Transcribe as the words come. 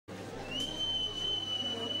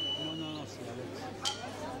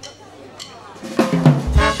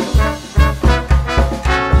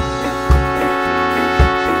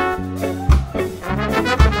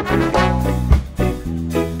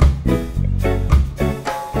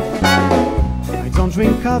don't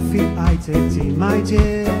drink coffee, I take tea, my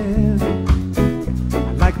dear.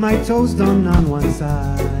 I like my toast done on one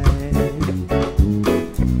side.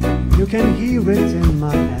 You can hear it in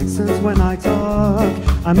my accents when I talk.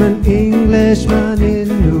 I'm an Englishman in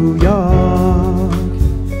New York.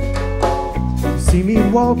 You see me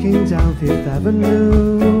walking down Fifth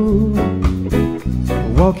Avenue, a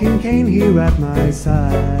walking cane here at my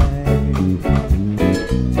side.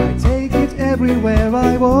 I take it everywhere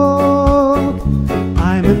I walk.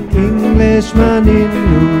 I'm an Englishman in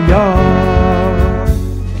New York.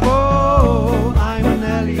 Oh, I'm an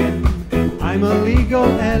alien, I'm a legal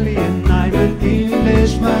alien. I'm an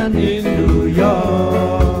Englishman in New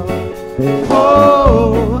York.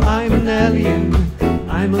 Oh, I'm an alien,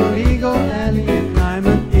 I'm a legal alien. I'm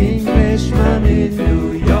an Englishman in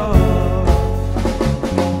New York.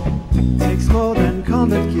 Takes more than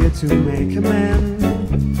combat gear to make a man.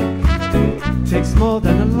 Takes more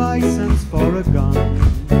than a license for a gun.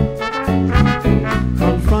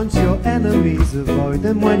 Confront your enemies, avoid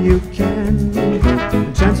them when you can. A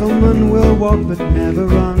gentleman will walk but never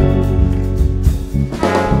run.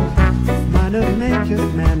 Man of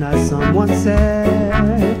maketh man, as someone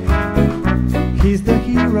said. He's the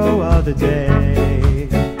hero of the day.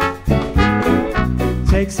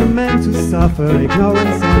 Takes a man to suffer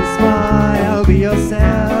ignorance and smile. Be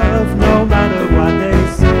yourself, no matter what they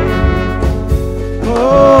say.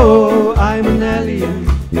 Oh, I'm an alien,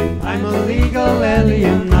 I'm a legal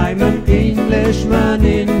alien. I'm an Englishman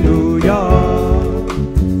in New York.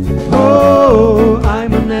 Oh,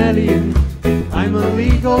 I'm an alien, I'm a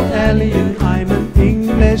legal alien. I'm an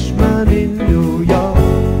Englishman in New York.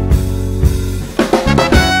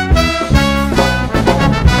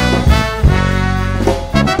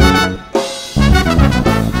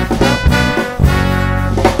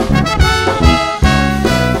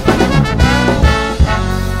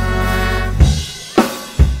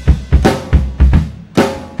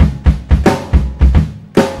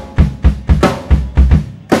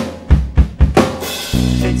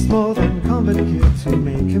 Takes more than combat gear to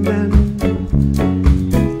make a man.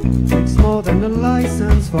 Takes more than a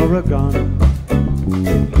license for a gun.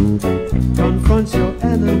 Confront your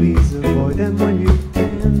enemies, avoid them when you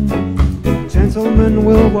can. Gentlemen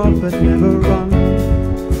will walk but never run.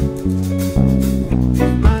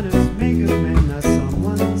 Manners make a man, as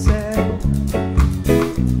someone said.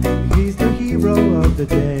 He's the hero of the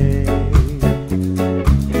day.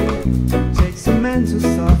 Takes a man to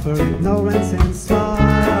suffer ignorance and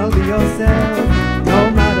smile. Be yourself, no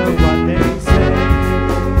matter what they say.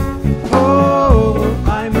 Oh,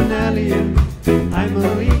 I'm an alien, I'm a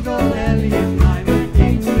legal alien. I'm an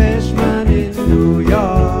Englishman in New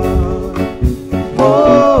York.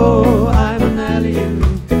 Oh, I'm an alien,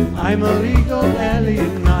 I'm a legal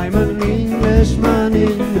alien. I'm an Englishman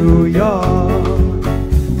in New York.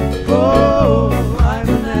 Oh, I'm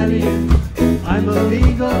an alien, I'm a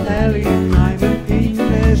legal alien. I'm an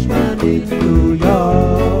Englishman in New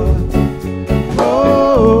York.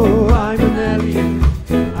 Oh, I'm an alien,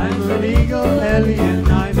 I'm a legal alien.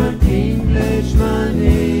 I'm an Englishman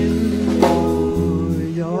in New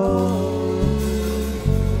York.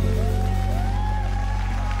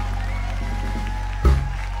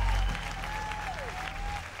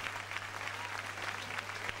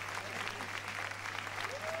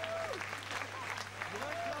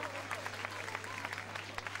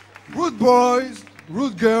 Rude boys,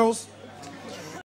 rude girls,